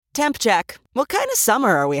Temp check. What kind of summer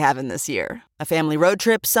are we having this year? A family road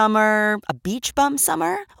trip summer? A beach bum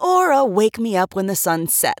summer? Or a wake me up when the sun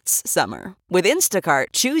sets summer? With Instacart,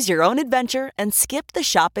 choose your own adventure and skip the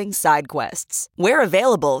shopping side quests. Where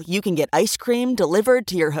available, you can get ice cream delivered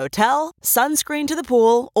to your hotel, sunscreen to the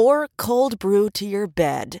pool, or cold brew to your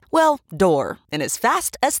bed. Well, door, in as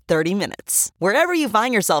fast as 30 minutes. Wherever you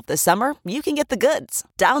find yourself this summer, you can get the goods.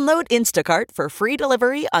 Download Instacart for free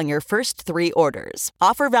delivery on your first 3 orders.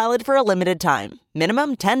 Offer valid for a limited time.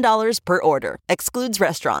 Minimum $10 per order. Excludes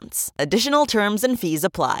restaurants. Additional terms and fees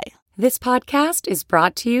apply. This podcast is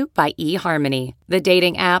brought to you by eHarmony, the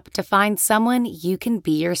dating app to find someone you can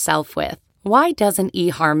be yourself with. Why doesn't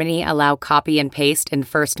eHarmony allow copy and paste in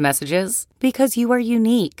first messages? Because you are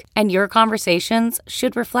unique, and your conversations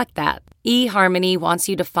should reflect that. eHarmony wants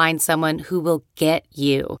you to find someone who will get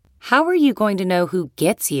you. How are you going to know who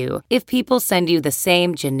gets you if people send you the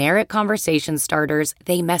same generic conversation starters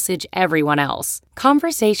they message everyone else?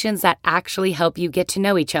 Conversations that actually help you get to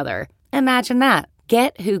know each other. Imagine that.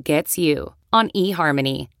 Get who gets you on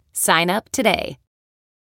eHarmony. Sign up today.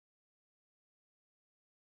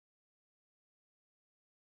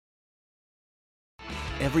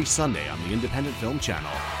 Every Sunday on the Independent Film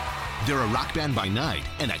Channel, they're a rock band by night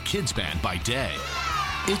and a kids band by day.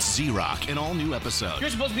 It's Z-Rock, an all-new episode.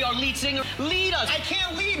 You're supposed to be our lead singer. Lead us. I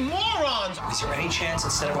can't lead morons. Is there any chance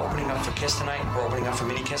instead of opening up for Kiss tonight, we're opening up for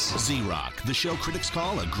Mini Kiss? Z-Rock, the show critics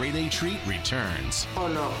call a grade A treat, returns. Oh,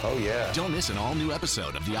 no. Oh, yeah. Don't miss an all-new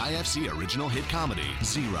episode of the IFC original hit comedy,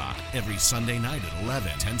 Z-Rock, every Sunday night at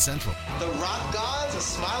 11, 10 Central. The rock gods are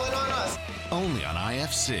smiling on us. Only on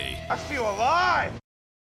IFC. I feel alive.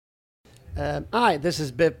 Hi, this is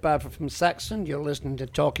Biff Bradford from Saxon. You're listening to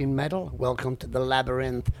Talking Metal. Welcome to the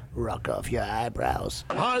Labyrinth. Rock off your eyebrows.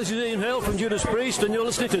 Hi, this is Ian Hill from Judas Priest, and you're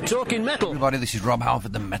listening to Talking Metal. Everybody, this is Rob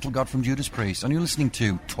Halford, the metal god from Judas Priest, and you're listening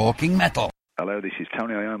to Talking Metal. Hello, this is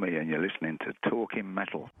Tony Iommi, and you're listening to Talking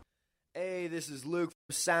Metal. Hey, this is Luke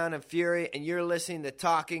from Sound and Fury, and you're listening to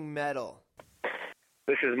Talking Metal.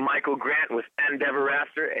 This is Michael Grant with Endeavor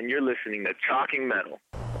After, and you're listening to Talking Metal.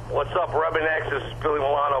 What's up, Rubbing X? This is Billy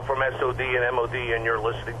Milano from SOD and MOD, and you're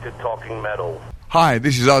listening to Talking Metal. Hi,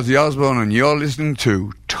 this is Ozzy Osbourne, and you're listening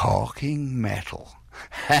to Talking Metal.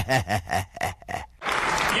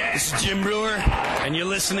 This is Jim Brewer, and you're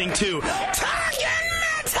listening to Talking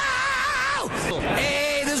Metal!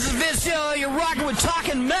 Hey, this is Vince Gill, you're rocking with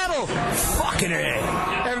Talking Metal! Fucking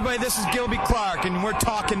A! Everybody, this is Gilby Clark, and we're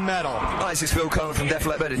Talking Metal. Hi, this is Phil Cohen from Def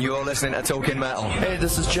Leppard, and you're listening to Talking Metal. Hey,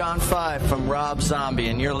 this is John Five from Rob Zombie,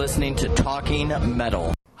 and you're listening to Talking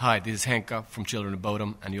Metal. Hi, this is Henka from Children of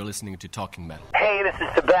Bodom, and you're listening to Talking Metal. Hey, this is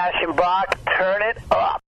Sebastian Bach. Turn it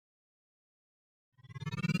up.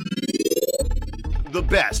 The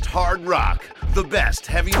best hard rock, the best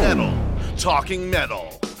heavy metal, Talking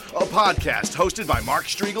Metal, a podcast hosted by Mark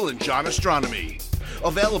Striegel and John Astronomy.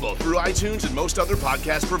 Available through iTunes and most other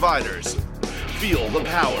podcast providers. Feel the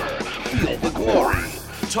power, feel the glory.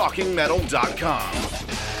 TalkingMetal.com.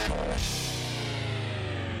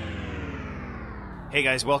 Hey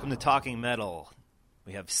guys, welcome to Talking Metal.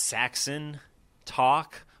 We have Saxon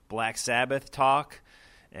talk, Black Sabbath talk,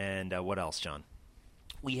 and what else, John?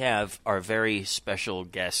 We have our very special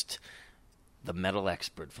guest, the metal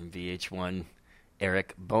expert from VH1,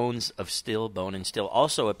 Eric Bones of Still, Bone and Still,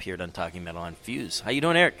 also appeared on Talking Metal on Fuse. How you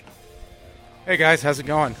doing, Eric? Hey guys, how's it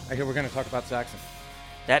going? I hear we're going to talk about Saxon.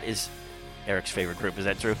 That is Eric's favorite group, is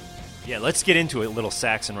that true? Yeah, let's get into it, little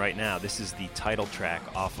Saxon, right now. This is the title track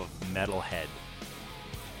off of Metalhead.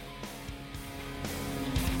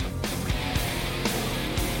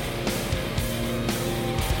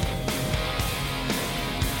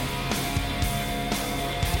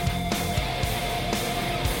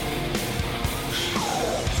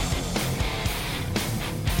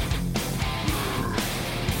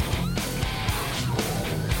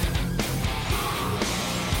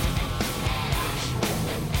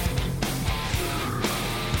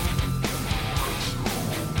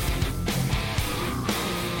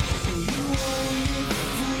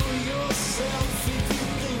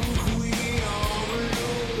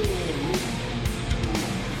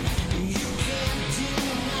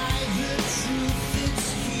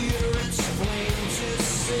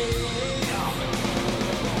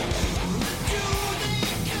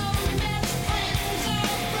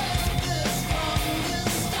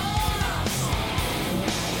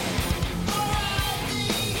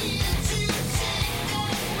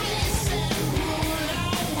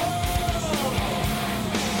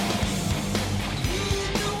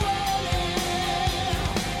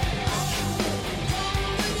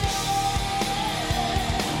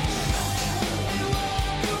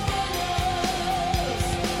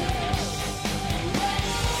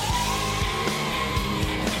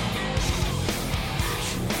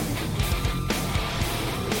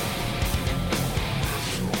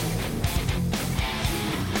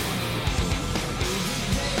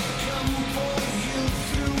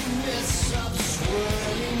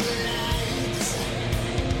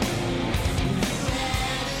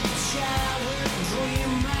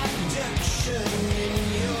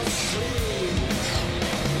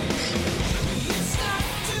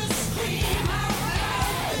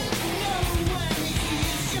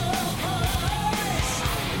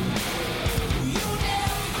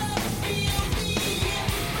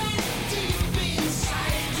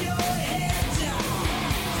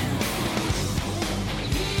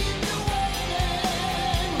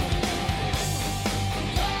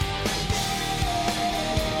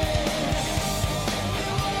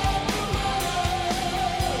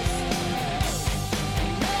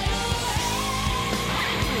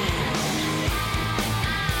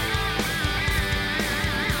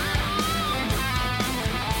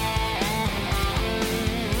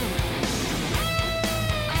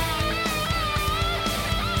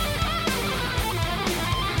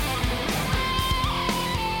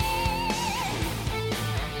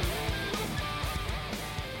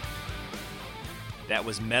 That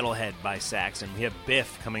was Metalhead by Saxon. We have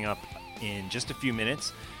Biff coming up in just a few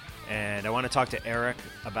minutes, and I want to talk to Eric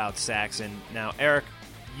about Saxon. Now, Eric,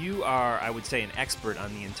 you are, I would say, an expert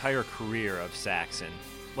on the entire career of Saxon.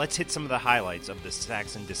 Let's hit some of the highlights of the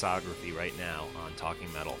Saxon discography right now on Talking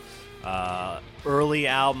Metal. Early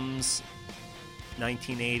albums,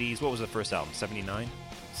 1980s. What was the first album, 79?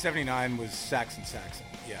 79 was Saxon,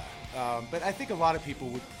 yeah. But I think a lot of people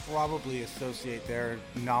would probably associate their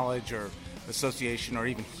knowledge or association or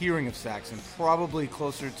even hearing of Saxon probably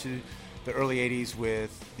closer to the early 80s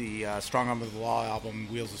with the Strong Arm of the Law album,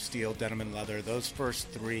 Wheels of Steel, Denim and Leather. Those first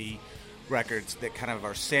three records that kind of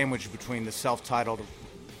are sandwiched between the self-titled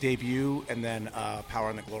debut and then Power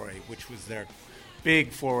and the Glory, which was their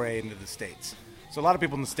big foray into the States. So a lot of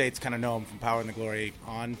people in the States kind of know them from Power and the Glory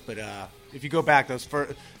on, but if you go back,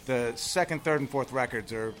 the second, third, and fourth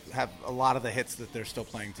records have a lot of the hits that they're still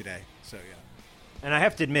playing today. So yeah. And I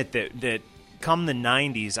have to admit that come the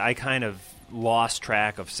 90s, I kind of lost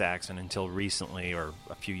track of Saxon until recently, or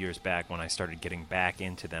a few years back when I started getting back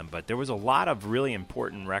into them. But there was a lot of really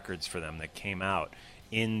important records for them that came out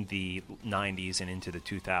in the 90s and into the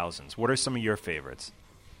 2000s. What are some of your favorites?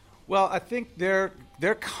 Well, I think their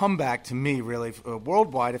comeback to me, really,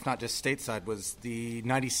 worldwide, if not just stateside, was the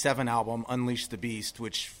 97 album, Unleash the Beast,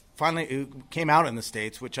 which finally came out in the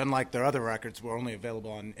States, which, unlike their other records, were only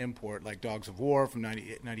available on import, like Dogs of War from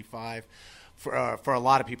 95, for a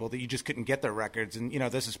lot of people that you just couldn't get their records. And,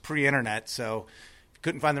 this is pre-internet, so if you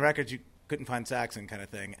couldn't find the records, you couldn't find Saxon kind of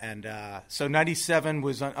thing. And so 97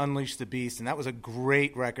 was Unleash the Beast, and that was a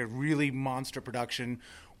great record, really monster production,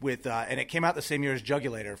 and it came out the same year as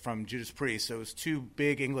Jugulator from Judas Priest. So it was two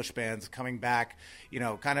big English bands coming back,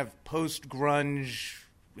 kind of post-grunge,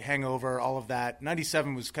 Hangover, all of that.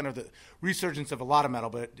 97 was kind of the resurgence of a lot of metal,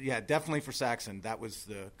 but yeah, definitely for Saxon, that was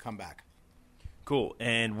the comeback. Cool.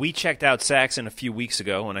 And we checked out Saxon a few weeks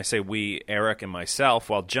ago. When I say we, Eric and myself,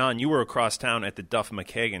 while John, you were across town at the Duff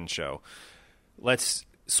McKagan show. Let's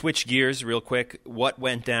switch gears real quick. What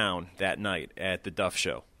went down that night at the Duff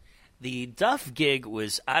show? The Duff gig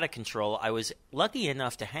was out of control. I was lucky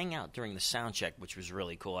enough to hang out during the sound check, which was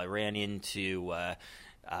really cool. I ran into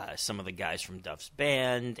some of the guys from Duff's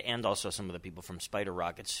band and also some of the people from Spider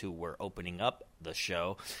Rockets who were opening up the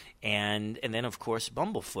show. And then, of course,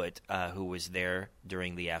 Bumblefoot, who was there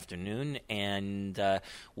during the afternoon. And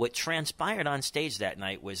what transpired on stage that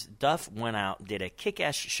night was Duff went out, did a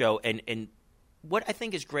kick-ass show. And what I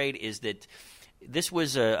think is great is that this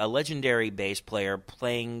was a legendary bass player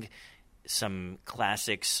playing some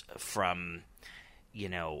classics from,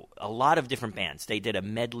 a lot of different bands. They did a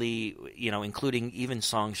medley, including even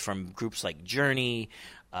songs from groups like Journey,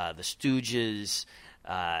 the Stooges.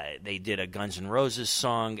 They did a Guns N' Roses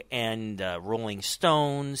song and Rolling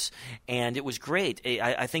Stones, and it was great.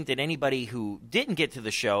 I think that anybody who didn't get to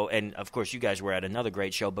the show, and of course you guys were at another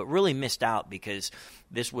great show, but really missed out because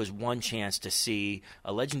this was one chance to see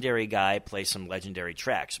a legendary guy play some legendary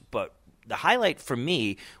tracks. But the highlight for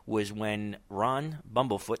me was when Ron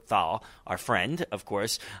Bumblefoot Thal, our friend, of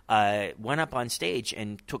course, went up on stage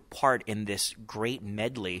and took part in this great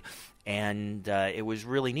medley. And it was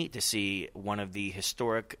really neat to see one of the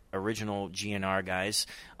historic original GNR guys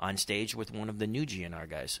on stage with one of the new GNR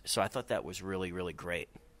guys. So I thought that was really, really great.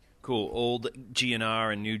 Cool. Old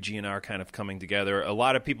GNR and new GNR kind of coming together. A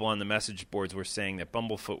lot of people on the message boards were saying that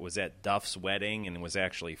Bumblefoot was at Duff's wedding and was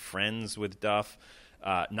actually friends with Duff.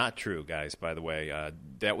 Not true, guys, by the way.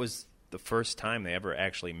 That was the first time they ever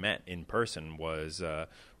actually met in person was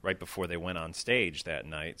right before they went on stage that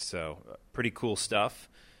night. So pretty cool stuff.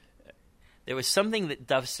 There was something that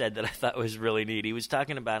Duff said that I thought was really neat. He was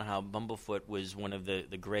talking about how Bumblefoot was one of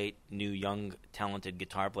the great new, young, talented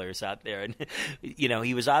guitar players out there. And,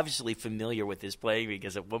 he was obviously familiar with his playing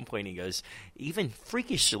because at one point he goes, even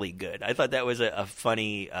freakishly good. I thought that was a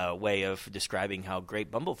funny way of describing how great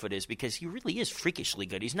Bumblefoot is because he really is freakishly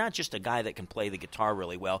good. He's not just a guy that can play the guitar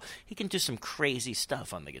really well. He can do some crazy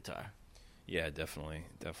stuff on the guitar. Yeah, definitely.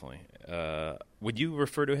 Would you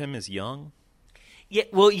refer to him as young? Yeah,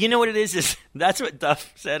 well, you know what it is that's what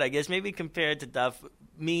Duff said. I guess maybe compared to Duff,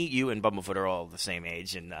 me, you, and Bumblefoot are all the same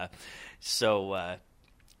age. And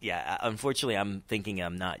unfortunately, I'm thinking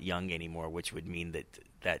I'm not young anymore, which would mean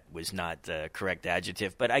that was not the correct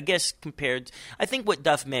adjective. But I guess I think what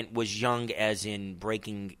Duff meant was young as in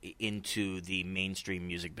breaking into the mainstream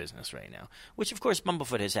music business right now, which, of course,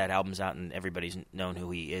 Bumblefoot has had albums out and everybody's known who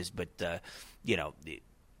he is. But,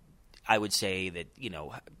 I would say that,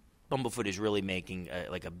 Bumblefoot is really making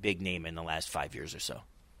a big name in the last 5 years or so.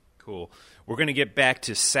 Cool. We're going to get back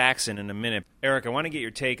to Saxon in a minute. Eric, I want to get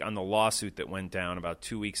your take on the lawsuit that went down about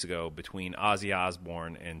 2 weeks ago between Ozzy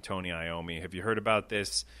Osbourne and Tony Iommi. Have you heard about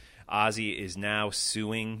this? Ozzy is now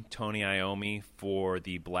suing Tony Iommi for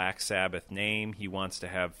the Black Sabbath name.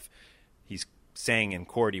 He's saying in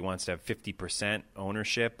court he wants to have 50%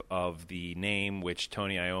 ownership of the name, which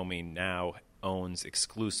Tony Iommi now owns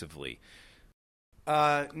exclusively.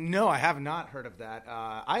 No, I have not heard of that.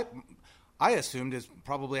 I assumed, as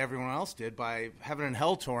probably everyone else did, by Heaven and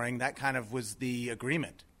Hell touring, that kind of was the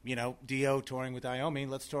agreement. You know, Dio touring with Iommi,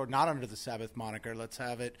 let's tour not under the Sabbath moniker. Let's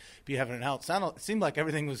have it be Heaven and Hell. It seemed like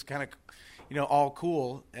everything was kind of, all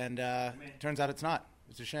cool, and turns out it's not.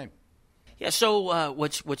 It's a shame. Yeah, so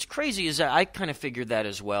what's crazy is I kind of figured that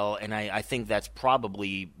as well, and I think that's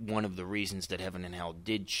probably one of the reasons that Heaven and Hell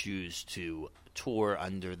did choose to tour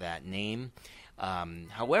under that name.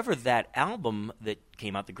 However, that album that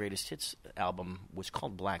came out, the Greatest Hits album, was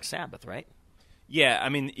called Black Sabbath, right? Yeah, I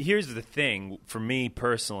mean, here's the thing. For me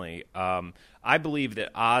personally, I believe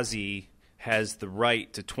that Ozzy has the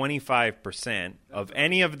right to 25% of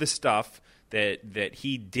any of the stuff that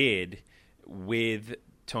he did with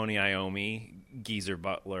Tony Iommi, Geezer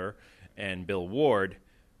Butler, and Bill Ward.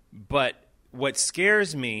 But what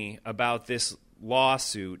scares me about this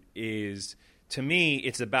lawsuit is, to me,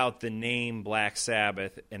 it's about the name Black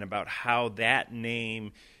Sabbath and about how that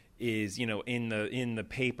name is, in the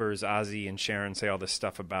papers. Ozzy and Sharon say all this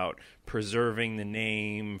stuff about preserving the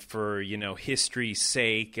name for, history's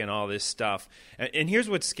sake and all this stuff. And here's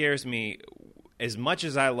what scares me. As much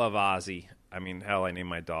as I love Ozzy, I mean, hell, I named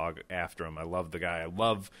my dog after him. I love the guy. I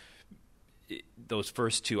love those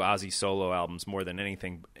first two Ozzy solo albums more than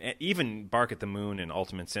anything. Even Bark at the Moon and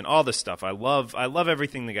Ultimate Sin, all this stuff. I love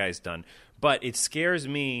everything the guy's done. But it scares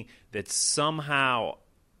me that somehow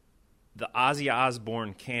the Ozzy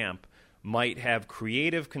Osbourne camp might have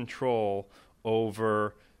creative control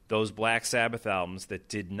over those Black Sabbath albums that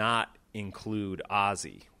did not include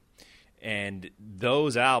Ozzy. And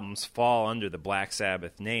those albums fall under the Black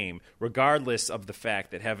Sabbath name, regardless of the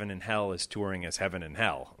fact that Heaven and Hell is touring as Heaven and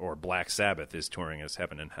Hell, or Black Sabbath is touring as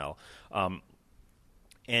Heaven and Hell.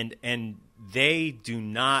 And they do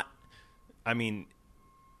not, I mean,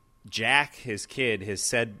 Jack, his kid, has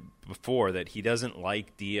said before that he doesn't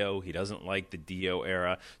like Dio. He doesn't like the Dio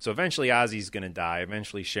era. So eventually Ozzy's going to die.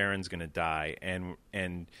 Eventually Sharon's going to die.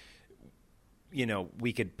 And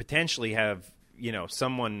we could potentially have,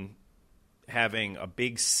 someone having a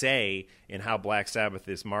big say in how Black Sabbath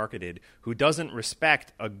is marketed who doesn't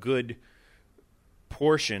respect a good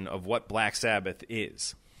portion of what Black Sabbath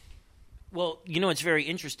is. Well, it's very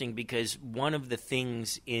interesting because one of the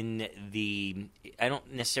things in I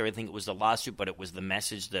don't necessarily think it was the lawsuit, but it was the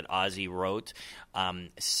message that Ozzy wrote,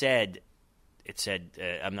 said,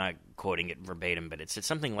 I'm not quoting it verbatim, but it said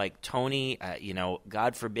something like, Tony,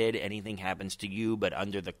 God forbid anything happens to you, but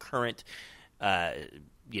under the current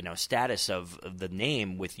status of the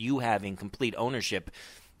name, with you having complete ownership,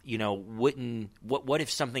 what if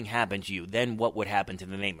something happened to you? Then what would happen to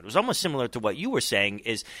the name? It was almost similar to what you were saying,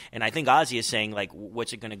 and I think Ozzy is saying, like,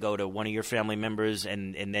 what's it going to go to one of your family members,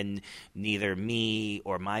 and then neither me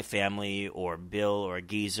or my family or Bill or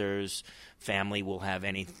Geezer's family will have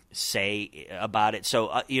any say about it.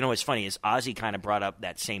 So, what's funny is Ozzy kind of brought up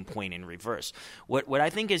that same point in reverse. What I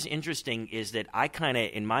think is interesting is that I kind of,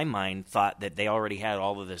 in my mind, thought that they already had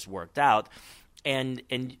all of this worked out, and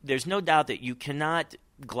there's no doubt that you cannot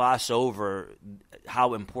gloss over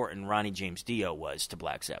how important Ronnie James Dio was to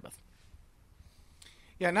Black Sabbath.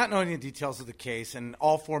 Yeah, not knowing the details of the case, and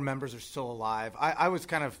all four members are still alive. I was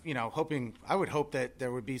kind of, hoping, I would hope that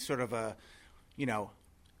there would be sort of a,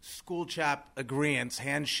 school chap agreeance,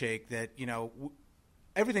 handshake that,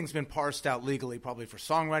 everything's been parsed out legally, probably for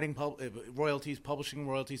songwriting, royalties, publishing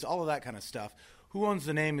royalties, all of that kind of stuff. Who owns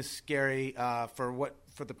the name is scary for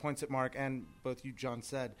the points that Mark and both you, John,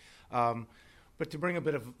 said. But to bring a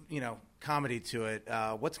bit of, comedy to it,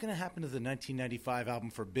 what's going to happen to the 1995 album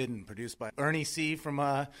Forbidden, produced by Ernie C. from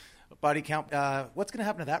Body Count? What's going to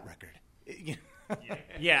happen to that record?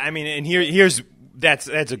 Yeah, I mean, and here's that's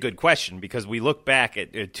a good question, because we look back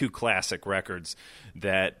at two classic records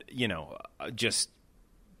that, just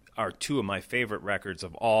are two of my favorite records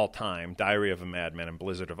of all time, Diary of a Madman and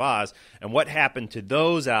Blizzard of Oz. And what happened to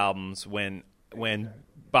those albums when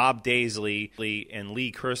Bob Daisley and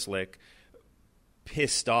Lee Kerslake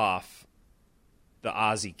pissed off the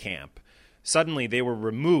Ozzy camp? Suddenly they were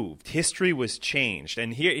removed. History was changed.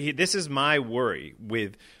 And here this is my worry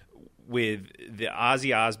with the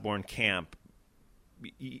Ozzy Osbourne camp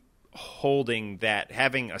holding that,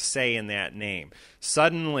 having a say in that name.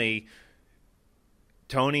 Suddenly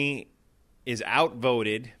Tony is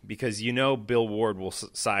outvoted because Bill Ward will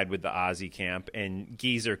side with the Ozzy camp, and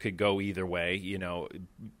Geezer could go either way,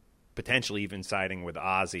 potentially even siding with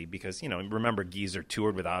Ozzy because, remember Geezer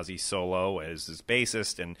toured with Ozzy solo as his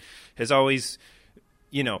bassist and has always,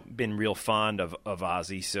 been real fond of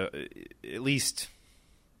Ozzy. So at least,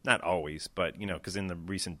 not always, but, because in the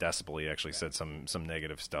recent Decibel he actually said some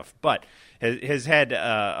negative stuff. But has had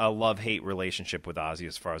a love-hate relationship with Ozzy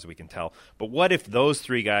as far as we can tell. But what if those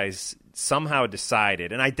three guys somehow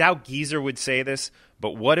decided, and I doubt Geezer would say this,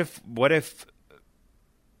 but what if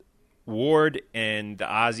Ward and the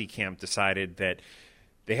Ozzy camp decided that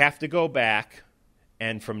they have to go back,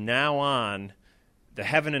 and from now on, the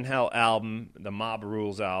Heaven and Hell album, the Mob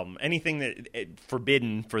Rules album, anything that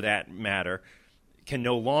Forbidden for that matter, can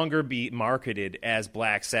no longer be marketed as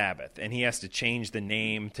Black Sabbath, and he has to change the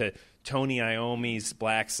name to Tony Iommi's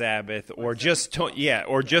Black Sabbath, or just Tony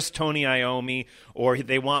Iommi, or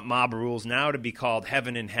they want Mob Rules now to be called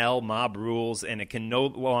Heaven and Hell Mob Rules, and it can no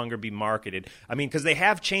longer be marketed. I mean, because they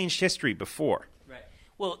have changed history before. Right.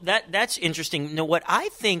 Well, that's interesting. Now, what I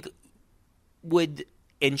think would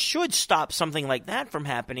and should stop something like that from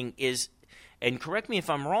happening is, and correct me if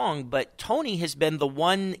I'm wrong, but Tony has been the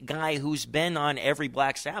one guy who's been on every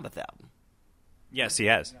Black Sabbath album. Yes, he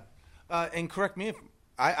has. And correct me if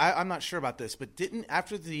I'm not sure about this, but didn't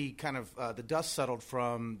after the kind of the dust settled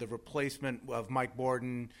from the replacement of Mike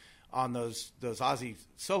Borden on those Ozzy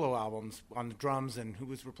solo albums on the drums, and who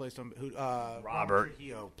was replaced on Robert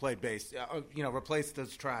Trujillo played bass, replaced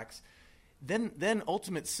those tracks. Then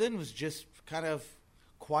Ultimate Sin was just kind of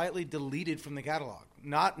quietly deleted from the catalog,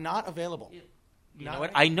 not available. You know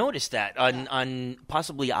what? I noticed that on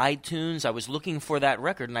possibly iTunes. I was looking for that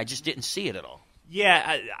record, and I just didn't see it at all.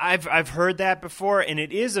 Yeah, I've heard that before, and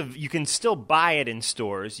it is you can still buy it in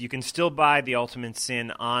stores. You can still buy the Ultimate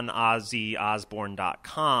Sin on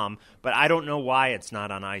OzzyOsbourne.com, but I don't know why it's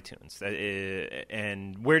not on iTunes.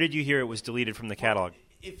 And where did you hear it was deleted from the catalog?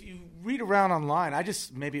 If you read around online,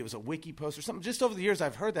 maybe it was a wiki post or something. Just over the years,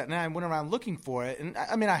 I've heard that, and I went around looking for it. And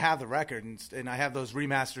I mean, I have the record, and I have those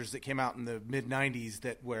remasters that came out in the mid '90s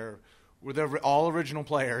that were all original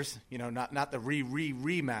players. Not the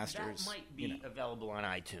remasters. That might be available on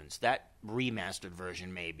iTunes. That remastered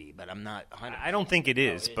version may be, but I'm not 100%. I don't think it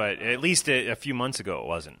is, but at least a few months ago it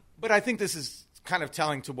wasn't. But I think this is kind of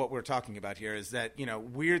telling to what we're talking about here is that,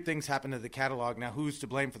 weird things happen to the catalog. Now, who's to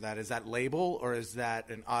blame for that? Is that label, or is that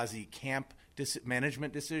an Ozzy camp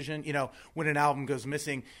management decision? When an album goes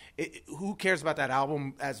missing, who cares about that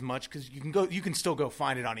album as much? Because you can still go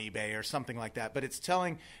find it on eBay or something like that. But it's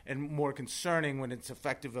telling and more concerning when it's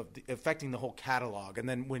affecting the whole catalog. And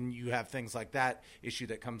then when you have things like that issue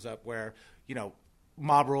that comes up where,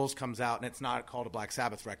 Mob Rules comes out and it's not called a Black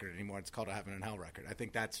Sabbath record anymore. It's called a Heaven and Hell record. I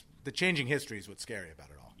think that's the changing history is what's scary about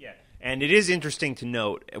it all. Yeah, and it is interesting to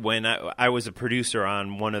note when I was a producer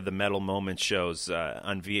on one of the Metal Moments shows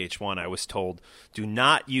on VH1, I was told, do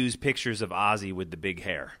not use pictures of Ozzy with the big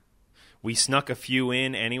hair. We snuck a few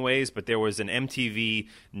in anyways, but there was an MTV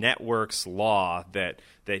Networks law that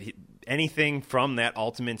anything from that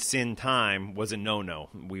Ultimate Sin time was a no-no.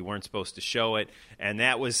 We weren't supposed to show it, and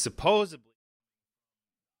that was supposedly,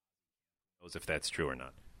 if that's true or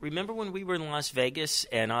not. Remember when we were in Las Vegas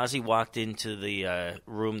and Ozzy walked into the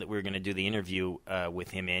room that we were going to do the interview with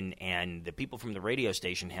him in, and the people from the radio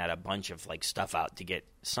station had a bunch of stuff out to get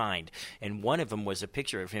signed, and one of them was a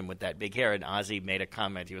picture of him with that big hair, and Ozzy made a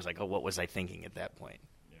comment. He was like, "Oh, what was I thinking at that point?"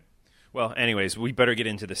 Yeah. Well, anyways, we better get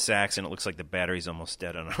into the sax, and it looks like the battery's almost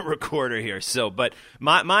dead on our recorder here. So, but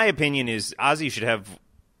my opinion is Ozzy should have,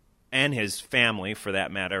 and his family for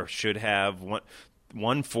that matter, should have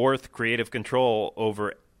 1/4 creative control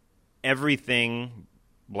over everything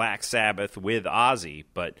Black Sabbath with Ozzy,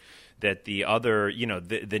 but that the other,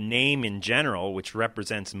 the name in general, which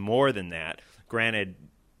represents more than that, granted,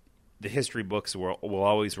 the history books will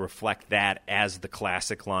always reflect that as the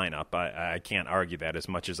classic lineup. I can't argue that as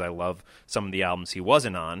much as I love some of the albums he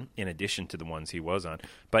wasn't on, in addition to the ones he was on.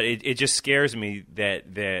 But it just scares me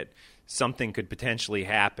that something could potentially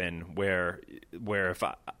happen where if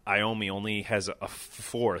Iommi only has a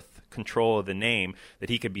 1/4 control of the name, that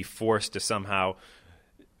he could be forced to somehow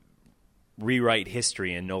rewrite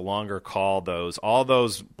history and no longer call all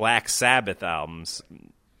those Black Sabbath albums.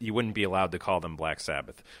 You wouldn't be allowed to call them Black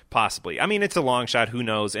Sabbath, possibly. I mean, it's a long shot. Who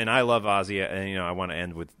knows? And I love Ozzy, and I want to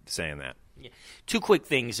end with saying that. Yeah. Two quick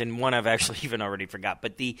things, and one I've actually even already forgot.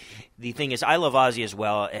 But the thing is, I love Ozzy as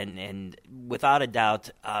well, and without a doubt,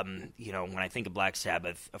 when I think of Black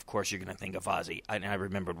Sabbath, of course you're going to think of Ozzy. And I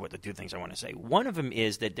remembered what the two things I want to say. One of them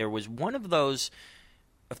is that there was one of those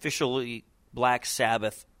officially Black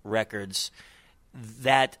Sabbath records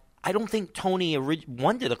that I don't think Tony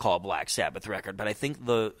wanted to call it Black Sabbath record, but I think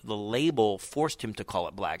the label forced him to call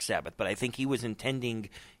it Black Sabbath. But I think he was intending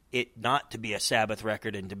it not to be a Sabbath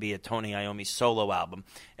record and to be a Tony Iommi solo album.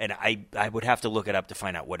 And I would have to look it up to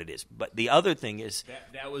find out what it is. But the other thing is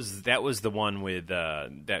that was the one with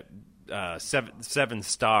that 7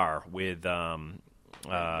 Star with Glenn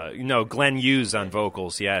Hughes on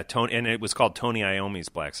vocals. Yeah, Tony, and it was called Tony Iommi's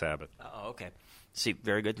Black Sabbath. Oh, okay. See,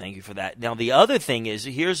 very good. Thank you for that. Now, the other thing is,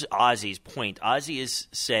 here's Ozzy's point. Ozzy is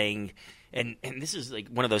saying, and this is like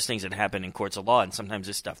one of those things that happen in courts of law, and sometimes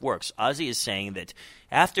this stuff works. Ozzy is saying that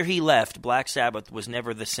after he left, Black Sabbath was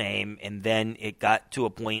never the same, and then it got to a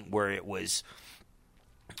point where it was,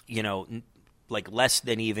 like less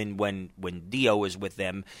than even when Dio was with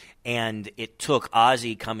them, and it took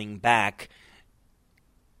Ozzy coming back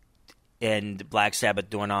and Black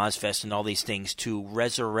Sabbath doing Ozfest and all these things to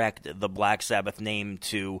resurrect the Black Sabbath name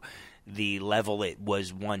to the level it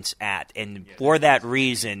was once at. And for that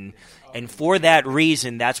reason,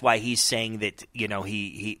 that's why he's saying that,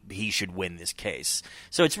 he should win this case.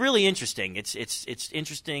 So it's really interesting. It's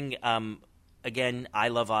interesting. Again, I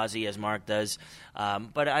love Ozzy as Mark does,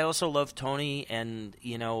 but I also love Tony, and,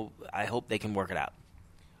 I hope they can work it out.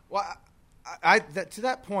 Well, to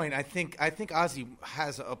that point, I think Ozzy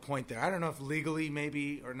has a point there. I don't know if legally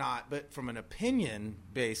maybe or not, but from an opinion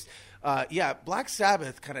based, Black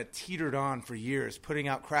Sabbath kind of teetered on for years, putting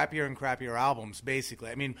out crappier and crappier albums, basically.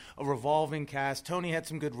 I mean, a revolving cast. Tony had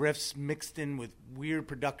some good riffs mixed in with weird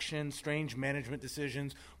production, strange management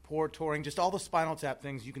decisions, poor touring, just all the Spinal Tap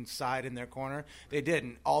things you can side in their corner. They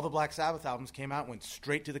didn't. All the Black Sabbath albums came out and went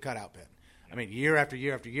straight to the cutout bin. I mean, year after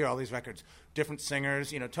year after year, all these records, different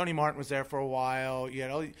singers. Tony Martin was there for a while. You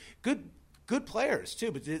had all good players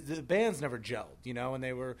too, but the bands never gelled. And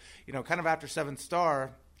they were, kind of after 7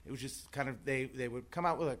 Star, it was just kind of they would come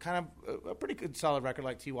out with a kind of a pretty good solid record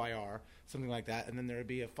like TYR, something like that, and then there would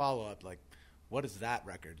be a follow up like, what is that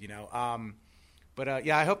record?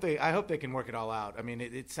 I hope they can work it all out. I mean,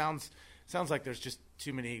 it sounds like there's just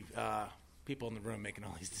too many people in the room making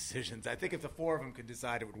all these decisions. I think if the 4 of them could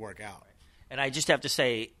decide, it would work out. And I just have to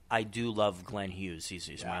say, I do love Glenn Hughes. He's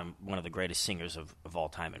one of the greatest singers of all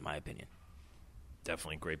time, in my opinion.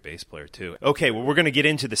 Definitely a great bass player, too. Okay, well, we're going to get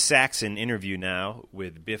into the Saxon interview now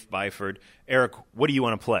with Biff Byford. Eric, what do you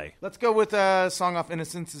want to play? Let's go with a song off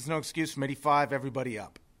Innocence Is No Excuse from 85, Everybody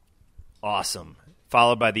Up. Awesome.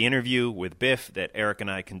 Followed by the interview with Biff that Eric and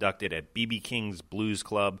I conducted at B.B. King's Blues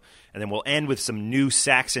Club. And then we'll end with some new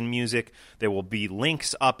Saxon music. There will be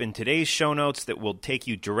links up in today's show notes that will take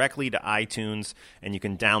you directly to iTunes, and you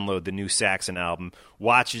can download the new Saxon album.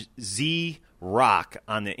 Watch Z-Rock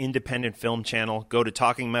on the Independent Film Channel. Go to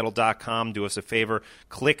TalkingMetal.com. Do us a favor.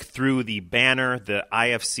 Click through the banner, the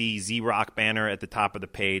IFC Z-Rock banner at the top of the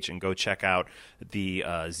page, and go check out the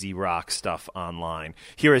Z-Rock stuff online.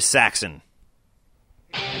 Here is Saxon.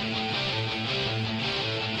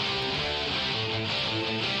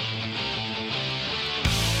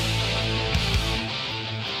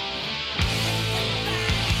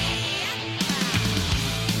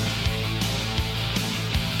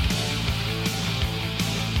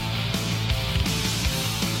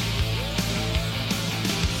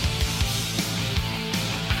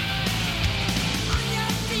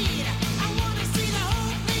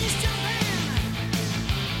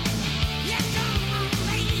 Yeah, come on,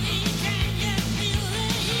 lady.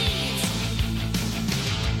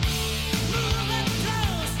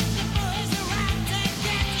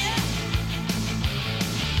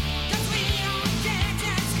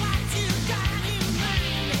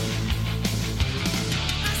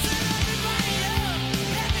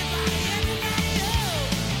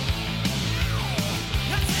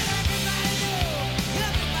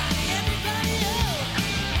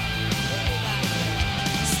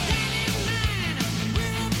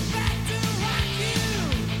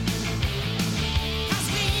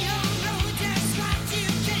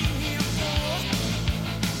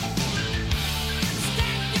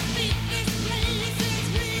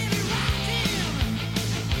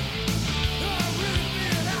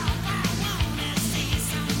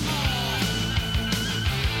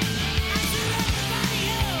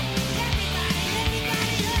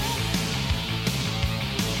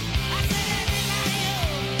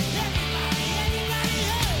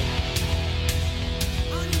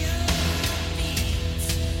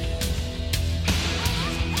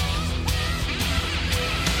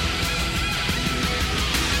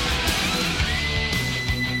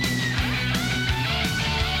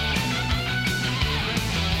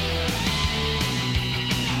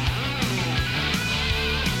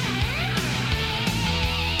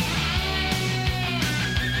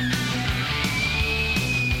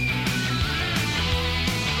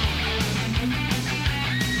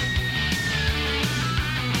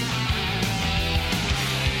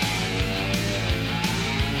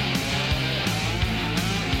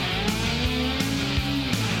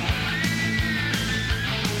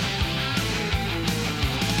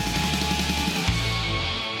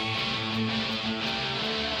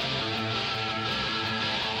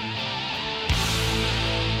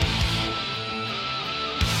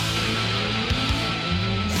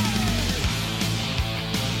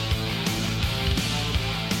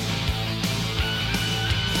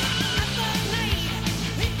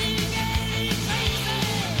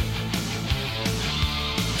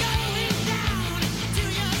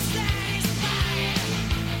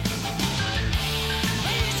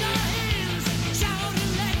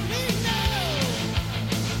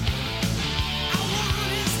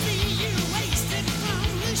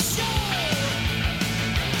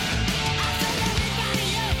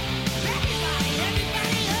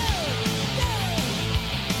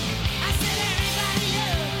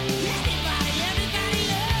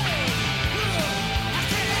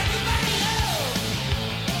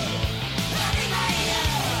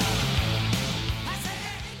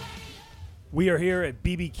 We are here at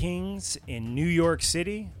BB King's in New York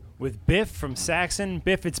City with Biff from Saxon.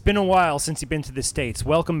 Biff, it's been a while since you've been to the States.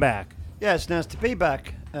 Welcome back. Yeah, it's nice to be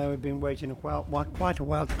back. We've been waiting quite a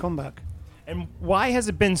while to come back. And why has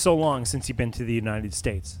it been so long since you've been to the United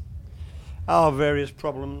States? Oh, various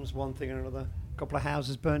problems, one thing or another. A couple of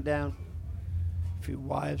houses burnt down. A few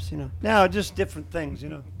wives, No, just different things,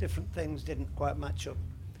 Different things didn't quite match up.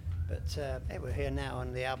 But hey, we're here now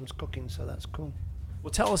and the album's cooking, so that's cool. Well,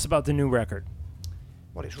 tell us about the new record.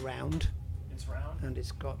 Well, it's round. It's round? And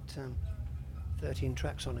it's got 13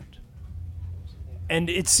 tracks on it. And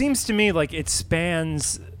it seems to me like it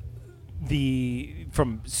spans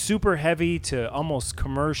from super heavy to almost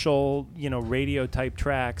commercial, radio type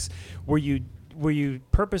tracks. Were you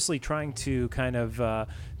purposely trying to kind of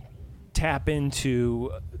tap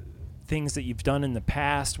into things that you've done in the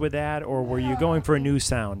past with that, or were you going for a new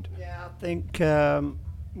sound? Yeah, I think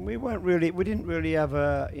we didn't really have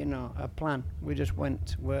a plan. We just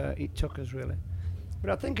went where it took us, really. But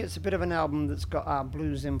I think it's a bit of an album that's got our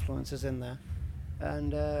blues influences in there,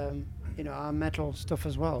 and our metal stuff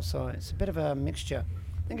as well. So it's a bit of a mixture.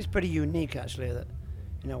 I think it's pretty unique, actually, that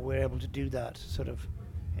we're able to do that, sort of,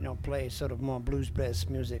 play sort of more blues-based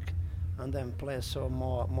music, and then play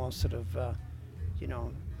more sort of,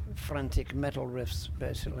 frantic metal riffs,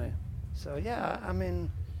 basically. So yeah, I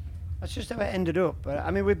mean, that's just how it ended up. But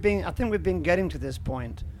I mean, I think we've been getting to this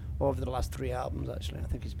point over the last 3 albums. Actually, I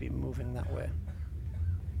think it's been moving that way.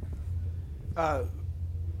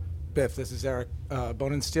 Biff, this is Eric,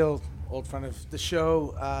 Bone and Steel, old friend of the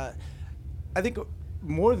show. I think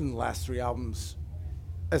more than the last 3 albums,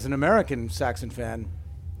 as an American Saxon fan,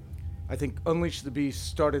 I think Unleash the Beast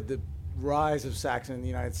started the rise of Saxon in the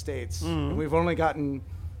United States. And we've only gotten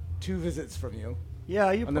 2 visits from you.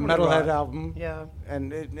 Yeah, you on the Metalhead album. Yeah,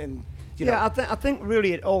 and I think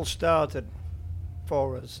really it all started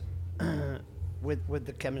for us with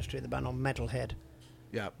the chemistry of the band on Metalhead.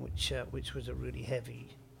 Yeah, which was a really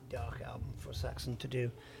heavy, dark album for Saxon to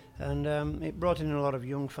do, and it brought in a lot of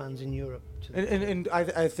young fans in Europe. And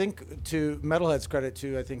I think, to Metalhead's credit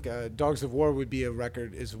too, I think Dogs of War would be a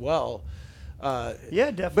record as well.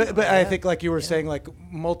 Yeah, definitely. But I think, like you were saying, like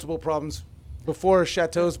multiple problems before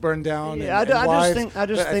chateaus burned down. Yeah, I just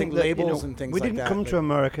think that, labels and things we like didn't that. come to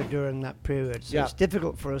America during that period, so it's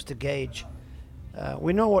difficult for us to gauge.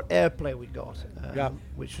 We know what airplay we got,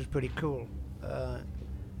 which was pretty cool.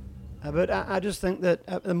 But I just think that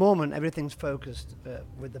at the moment everything's focused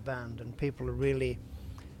with the band, and people are really,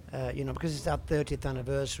 because it's our 30th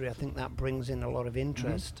anniversary, I think that brings in a lot of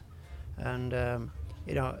interest. And,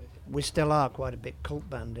 we still are quite a big cult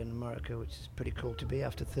band in America, which is pretty cool to be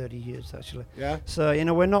after 30 years, actually. Yeah. So,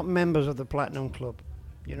 we're not members of the Platinum Club.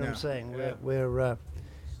 You know what I'm saying? Yeah.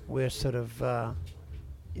 We're sort of,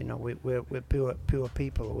 we're pure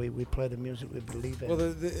people. We play the music we believe in. Well,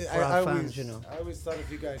 for our fans, I always thought of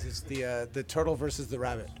you guys as the turtle versus the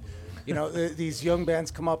rabbit. These young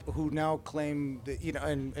bands come up who now claim that,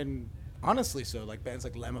 and honestly so, like bands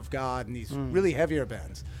like Lamb of God and these really heavier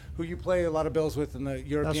bands who you play a lot of bills with in the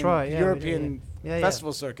European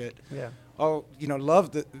festival circuit. Yeah. Oh,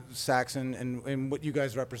 love the Saxon and what you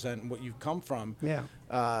guys represent and what you've come from. Yeah.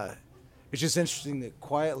 It's just interesting that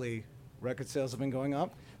quietly record sales have been going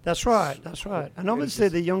up. That's right. And obviously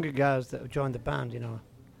the younger guys that have joined the band,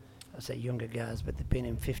 I say younger guys, but they've been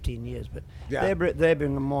in 15 years, but they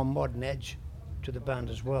bring a more modern edge to the band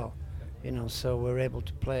as well. So we're able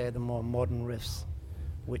to play the more modern riffs,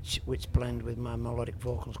 which blend with my melodic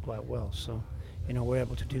vocals quite well. So, we're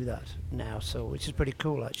able to do that now, which is pretty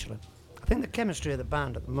cool, actually. I think the chemistry of the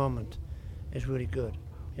band at the moment is really good,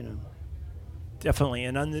 Definitely.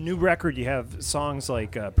 And on the new record, you have songs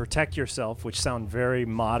like Protect Yourself, which sound very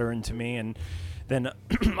modern to me, and then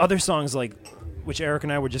other songs like, which Eric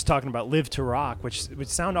and I were just talking about, Live to Rock, which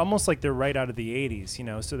sound almost like they're right out of the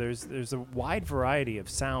 80s, so there's a wide variety of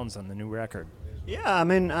sounds on the new record. Yeah, I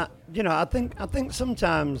mean, I think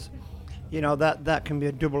sometimes, that can be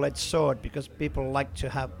a double-edged sword, because people like to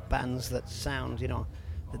have bands that sound,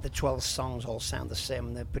 that the 12 songs all sound the same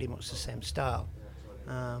and they're pretty much the same style.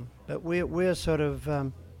 But we're sort of,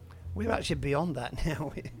 we're actually beyond that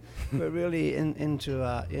now. We're really into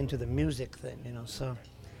the music thing, so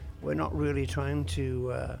we're not really trying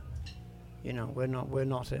to, we're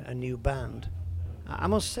not a new band. I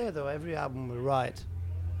must say, though, every album we write,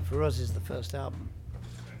 for us, is the first album.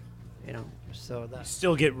 So that. You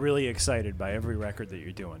still get really excited by every record that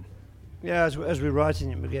you're doing. Yeah, as we're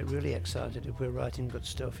writing it, we get really excited if we're writing good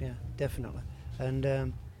stuff. Yeah, definitely. And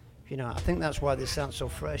I think that's why they sound so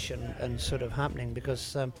fresh and sort of happening,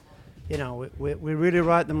 because we really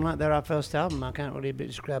write them like they're our first album. I can't really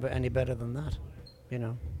describe it any better than that. You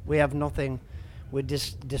know, we have nothing. We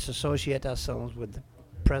disassociate ourselves with the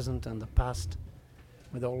present and the past,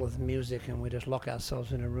 with all of the music, and we just lock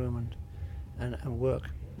ourselves in a room and work.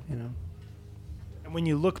 You know. And when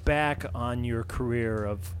you look back on your career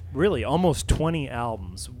of really almost 20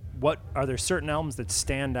 albums, are there certain albums that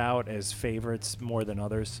stand out as favorites more than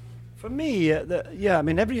others? For me, I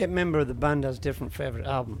mean, every member of the band has different favorite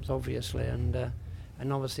albums, obviously, and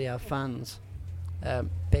obviously our fans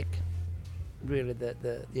pick really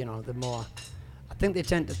the more. I think they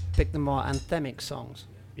tend to pick the more anthemic songs,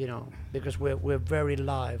 you know, because we're very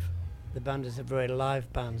live. The band is a very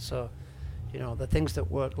live band, so you know the things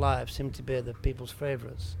that work live seem to be the people's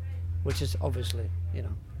favorites, which is obviously, you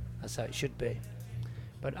know, that's how it should be.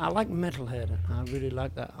 But I like Metalhead. I really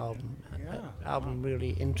like that album. Yeah. That album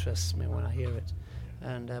really interests me when I hear it.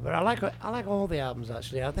 And but I like all the albums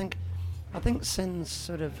actually. I think since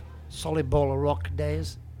sort of Solid Ball of Rock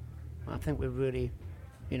days, I think we've really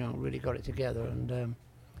got it together. And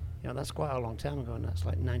you know, that's quite a long time ago, and that's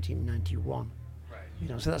like 1991. Right. You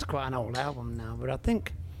know, so that's quite an old album now. But I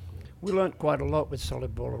think we learnt quite a lot with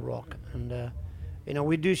Solid Ball of Rock, and you know,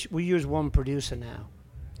 we use one producer now.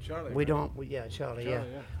 Charlie. We don't. Charlie. Yeah.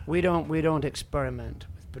 We don't experiment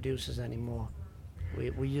with producers anymore.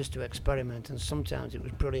 We used to experiment, and sometimes it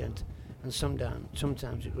was brilliant, and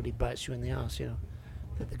sometimes it really bites you in the ass. You know,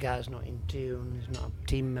 that the guy's not in tune. He's not a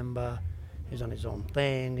team member. He's on his own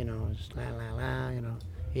thing. You know, it's la la la. You know,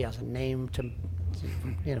 he has a name to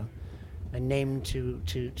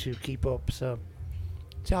keep up. So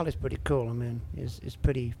Charlie's pretty cool. I mean, he's a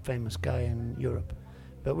pretty famous guy in Europe,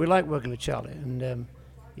 but we like working with Charlie, and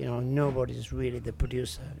you know, nobody's really the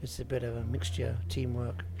producer. It's a bit of a mixture,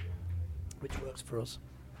 teamwork, which works for us.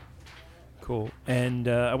 Cool. And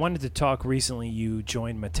I wanted to talk, recently you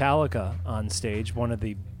joined Metallica on stage, one of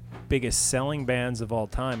the biggest selling bands of all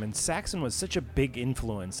time, and Saxon was such a big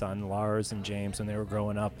influence on Lars and James when they were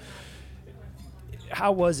growing up.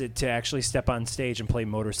 How was it to actually step on stage and play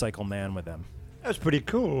Motorcycle Man with them? That was pretty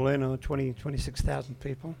cool, you know, 26,000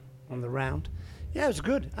 people on the round. Yeah, it was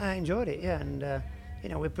good. I enjoyed it, yeah, and you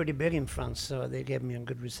know, we're pretty big in France, so they gave me a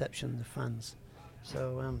good reception, the fans.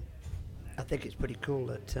 So I think it's pretty cool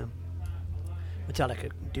that Metallica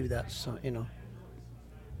can do that. So, you know,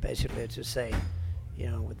 basically to say, you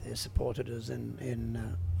know, they supported us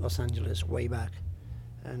in Los Angeles way back.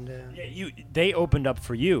 And they opened up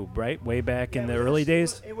for you, right? Way back in the early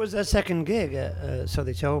days? It was a second gig, so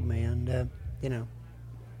they told me. And, you know,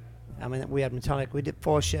 I mean, we had Metallica. We did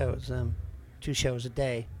 4 shows, 2 shows a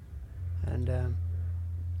day. And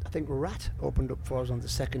I think Rat opened up for us on the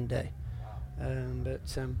second day.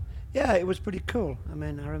 Yeah, it was pretty cool. I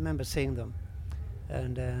mean, I remember seeing them.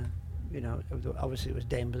 And, you know, obviously it was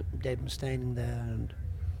Dave Mustaine there and,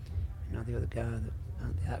 you know, the other guy that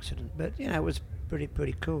had the accident. But, you know, it was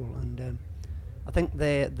pretty cool. And I think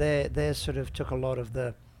they sort of took a lot of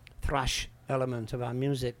the thrash element of our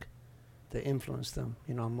music that influenced them.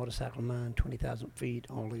 You know, Motorcycle Man, 20,000 Feet,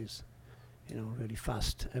 all these, you know, really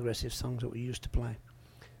fast, aggressive songs that we used to play.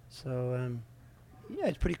 So yeah,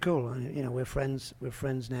 it's pretty cool. You know, we're friends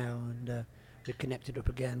now, and we're connected up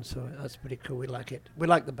again. So that's pretty cool. We like it. We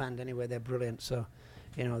like the band anyway. They're brilliant. So,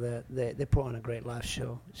 you know, they put on a great live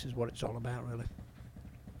show. This is what it's all about, really.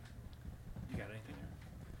 You got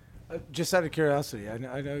anything? Just out of curiosity, I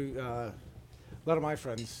know a lot of my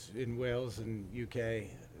friends in Wales and UK,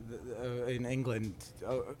 in England,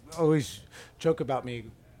 always joke about me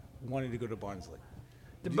wanting to go to Barnsley.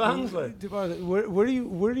 Barnsley. Where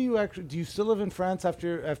do you actually? Do you still live in France after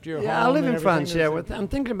your? Yeah, home I live in France. Yeah, I'm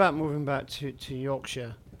thinking about moving back to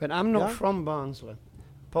Yorkshire, but I'm not from Barnsley.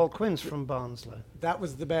 Paul Quinn's from Barnsley. That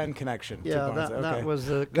was the band connection. Yeah, that was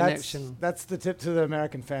the connection. That's the tip to the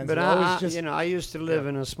American fans. But I used to live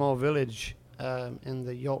in a small village in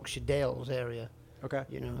the Yorkshire Dales area. Okay.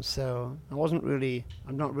 You know, so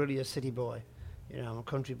I'm not really a city boy. You know, I'm a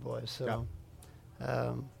country boy. So.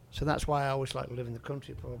 Yeah. So that's why I always like to live in the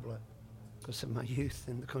country, probably, because of my youth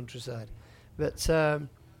in the countryside. But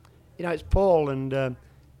you know, it's Paul and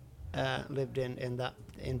lived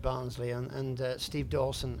in Barnsley, and Steve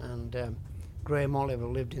Dawson and Graham Oliver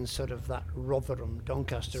lived in sort of that Rotherham,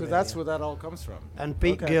 Doncaster area. So that's where that all comes from. And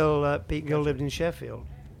Pete Gill lived in Sheffield.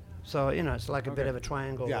 So you know, it's like a bit of a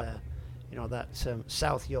triangle there. You know, that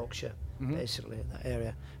South Yorkshire, basically that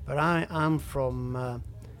area. But I'm from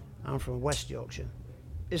West Yorkshire.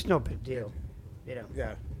 It's no big deal, you know.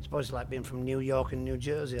 Yeah. I suppose it's like being from New York and New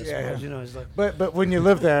Jersey, I suppose, you know. It's like but when you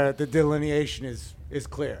live there, the delineation is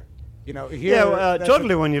clear. You know, here,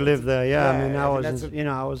 totally. When you live there, I mean, I was that's in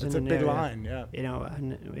a an big area, line, yeah. You know,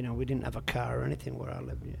 and we didn't have a car or anything where I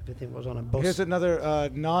lived. Everything was on a bus. Here's another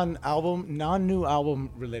non-new album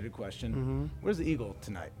related question. Mm-hmm. Where's the Eagle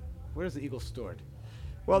tonight? Where's the Eagle stored?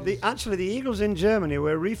 Well, actually, the Eagle's in Germany.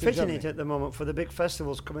 We're refitting it at the moment for the big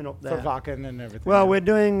festivals coming up there. For Wacken and everything. Well, we're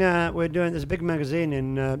doing. There's a big magazine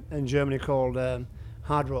in Germany called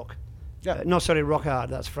Hard Rock. Yeah. No, sorry, Rock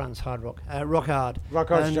Hard. That's France. Hard Rock. Rock Hard. Rock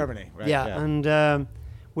Hard's Germany, right? Yeah, and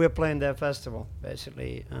we're playing their festival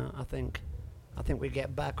basically. I think we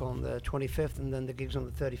get back on the 25th, and then the gig's on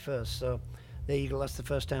the 31st. So the Eagle. That's the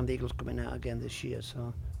first time the Eagle's coming out again this year.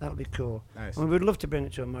 So that'll be cool. Nice. And we'd love to bring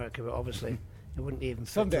it to America, but obviously. It wouldn't even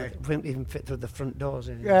fit through the front doors.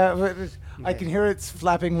 Yeah, but I can hear its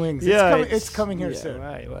flapping wings. It's coming here soon.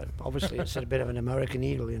 Right. Well, obviously, it's a bit of an American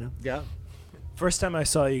Eagle, you know. Yeah. First time I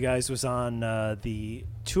saw you guys was on the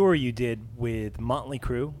tour you did with Motley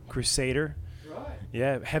Crue, Crusader. Right.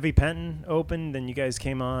 Yeah, Heavy Penton opened, then you guys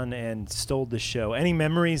came on and stole the show. Any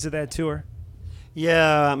memories of that tour?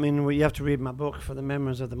 Yeah, I mean, you have to read my book for the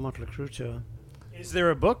memories of the Motley Crue tour. Is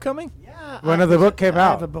there a book coming? Yeah. When the book came out.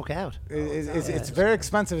 I have a book out. It's very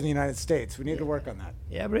expensive in the United States. We need to work on that.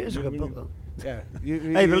 Yeah, but it is a good book, though. Yeah.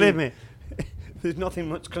 Hey, believe me, there's nothing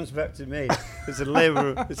much comes back to me. It's a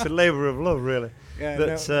labor of love, really. Yeah,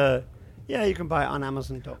 but, you can buy it on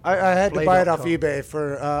Amazon.com. I had to buy it off eBay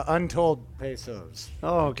for untold pesos.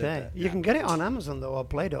 Oh, okay. You can get it on Amazon, though, or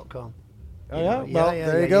Play.com. Oh, yeah? Well,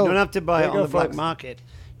 there you go. You don't have to buy it on the black folks. market.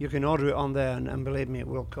 You can order it on there, and believe me, it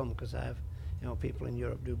will come, because I have... people in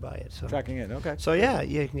Europe do buy it. So tracking it, okay. So yeah,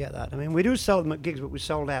 you can get that. I mean, we do sell them at gigs, but we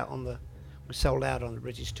sold out on the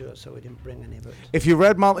British tour, so we didn't bring any. But if you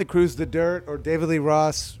read Motley Crue's The Dirt or David Lee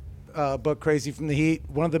Ross' book Crazy from the Heat,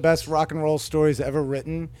 one of the best rock and roll stories ever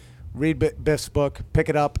written. Read Biff's book, pick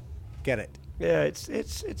it up, get it. Yeah, it's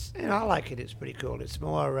I like it. It's pretty cool. It's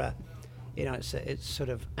more, it's sort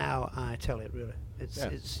of how I tell it really. It's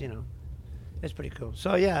it's pretty cool.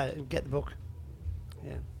 So yeah, get the book.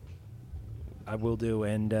 Yeah. I will do.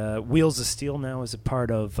 And Wheels of Steel now is a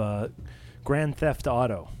part of Grand Theft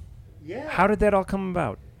Auto. Yeah. How did that all come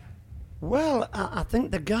about? Well, I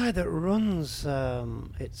think the guy that runs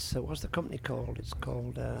what's the company called? It's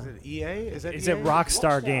called. Is it EA? Is it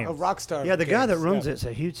Rockstar Games? Oh, Rockstar. Yeah, the guy that runs it's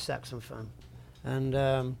a huge Saxon fan, and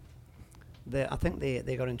I think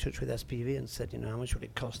they got in touch with SPV and said, how much would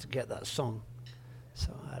it cost to get that song?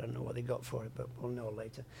 So I don't know what they got for it, but we'll know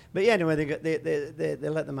later. But yeah, anyway, they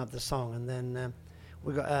let them have the song, and then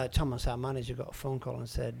we got Thomas, our manager, got a phone call and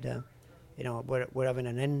said, we're having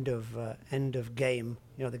an end of game.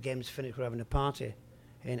 The game's finished. We're having a party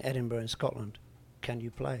in Edinburgh, in Scotland. Can you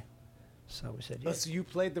play? So we said, yes. So you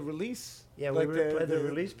played the release? Yeah, like we played the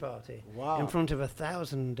release party. Wow. In front of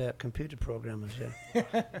 1,000 computer programmers. Yeah.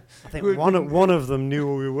 I think one of them knew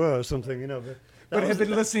who we were or something. But have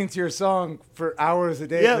been listening to your song for hours a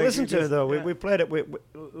day. Yeah, listen to it though. Yeah. We played it. We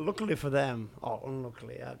luckily for them, or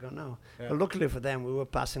unluckily, I don't know. Yeah. But luckily for them, we were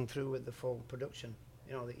passing through with the full production.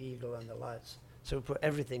 The Eagle and the lights. So we put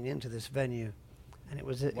everything into this venue, and it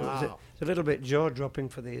was a little bit jaw dropping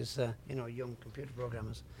for these young computer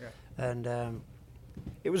programmers. Yeah. And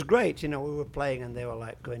it was great. We were playing and they were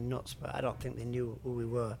like going nuts, but I don't think they knew who we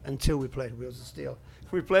were until we played Wheels of Steel.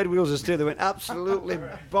 We played Wheels of Steel, they went absolutely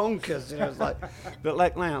bonkers. It was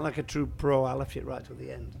like a true pro. I left it right till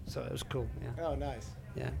the end, so it was cool. Yeah. Oh, nice.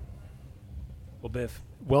 Yeah. Well, Biff,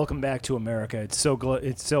 welcome back to America. It's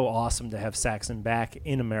so awesome to have Saxon back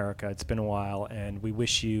in America. It's been a while, and we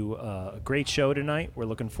wish you a great show tonight. We're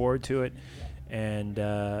looking forward to it. And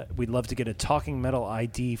we'd love to get a Talking Metal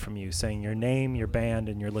ID from you, saying your name, your band,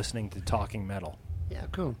 and you're listening to Talking Metal. Yeah,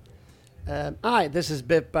 cool. Hi, this is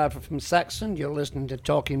Biff Barber from Saxon. You're listening to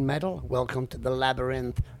Talking Metal. Welcome to the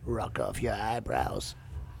labyrinth. Rock off your eyebrows.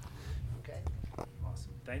 Okay.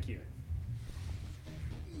 Awesome. Thank you.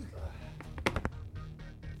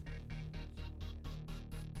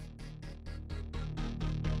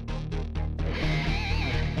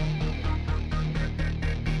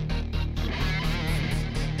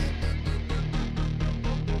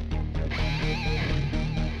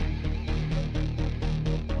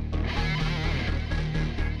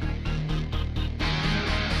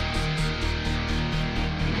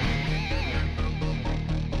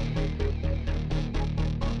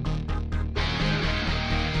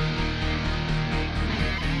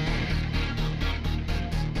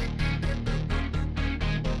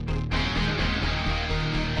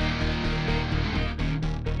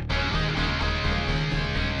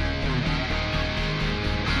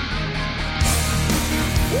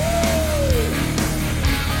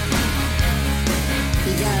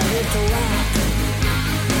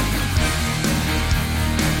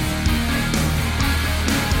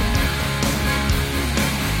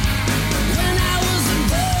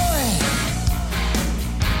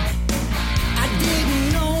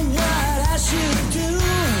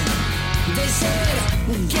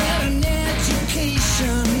 get an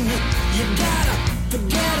education. You gotta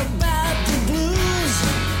forget about the blues.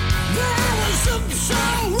 There was some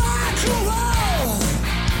rock and roll.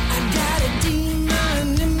 I got a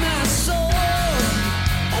demon in my soul.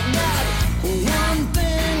 I got one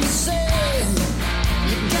thing to say.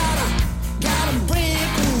 You gotta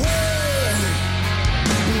break away.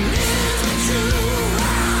 Live to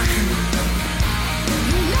rock.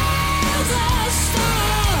 Never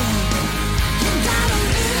stop. You gotta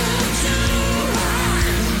live to rock.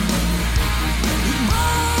 You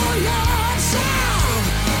blow yourself.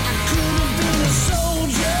 I could have been a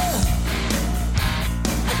soldier.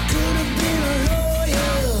 I could have been a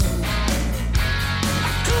lawyer. I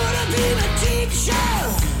could have been a teacher.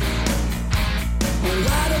 What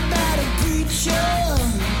about a preacher?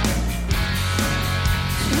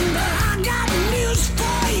 But I got news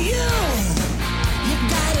for you. You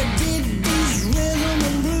gotta dig these rhythm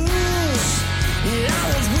and blues. And I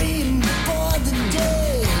was waiting for the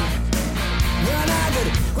day when I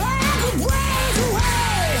could break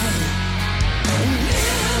away.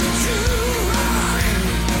 Live to rock.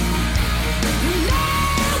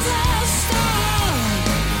 Never stop.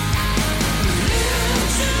 Live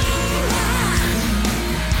to rock.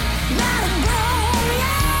 Let it blow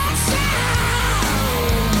yourself.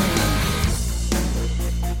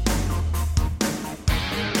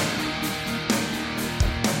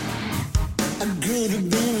 I could have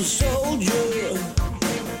been a soldier.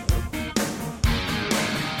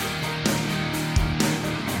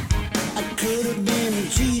 I could have been a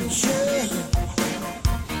teacher.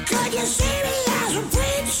 Could you see me as a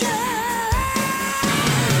preacher?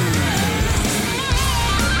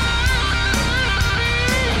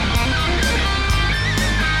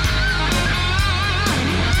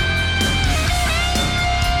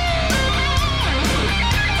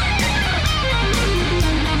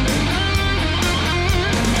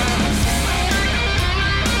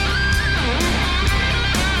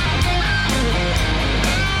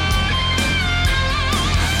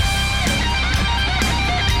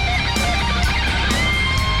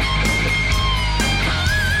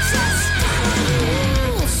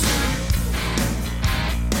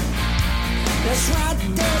 That's what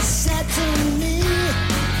they said to me.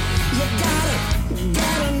 You gotta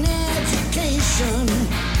get an education.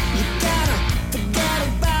 You gotta forget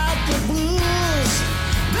about the blues.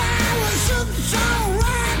 There was some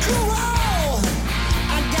rock and roll.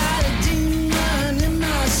 I got a demon in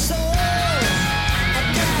my soul. I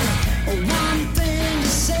got one thing to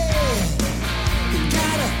say. You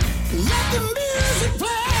gotta let the music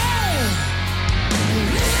play.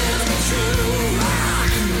 Live to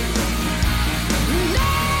rock.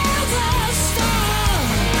 Never stop.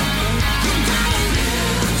 You gotta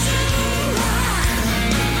live to rock.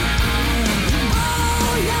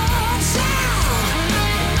 Blow yourself.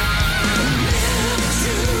 Live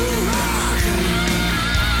to rock.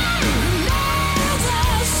 Never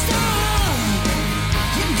stop.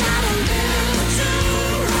 You gotta live to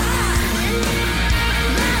rock.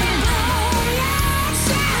 Let it blow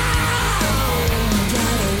yourself.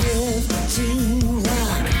 Gotta live to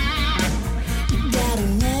rock. You gotta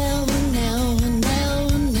never, never,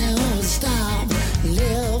 never, never stop.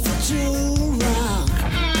 Live to rock.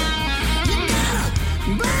 You gotta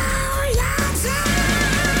blow yourself.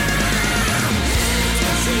 Live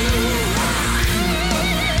to rock.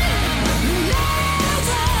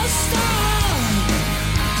 Never stop.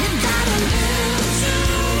 You gotta live to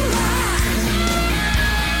rock.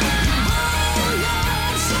 Blow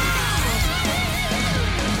yourself.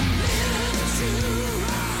 Live to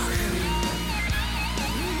rock.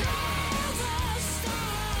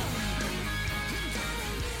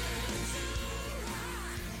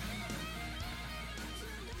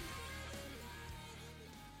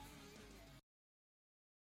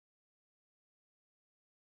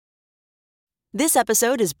 This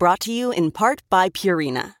episode is brought to you in part by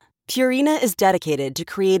Purina. Purina is dedicated to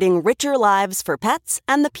creating richer lives for pets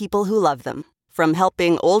and the people who love them. From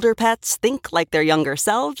helping older pets think like their younger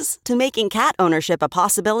selves to making cat ownership a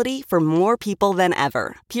possibility for more people than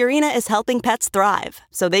ever, Purina is helping pets thrive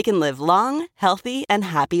so they can live long, healthy, and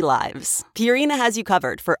happy lives. Purina has you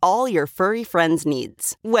covered for all your furry friends'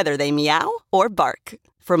 needs, whether they meow or bark.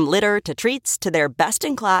 From litter to treats to their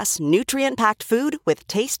best-in-class, nutrient-packed food with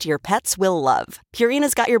taste your pets will love,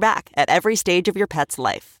 Purina's got your back at every stage of your pet's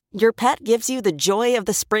life. Your pet gives you the joy of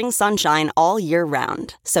the spring sunshine all year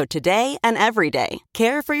round. So today and every day,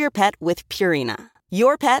 care for your pet with Purina.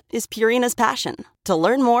 Your pet is Purina's passion. To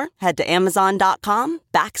learn more, head to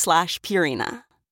Amazon.com/Purina.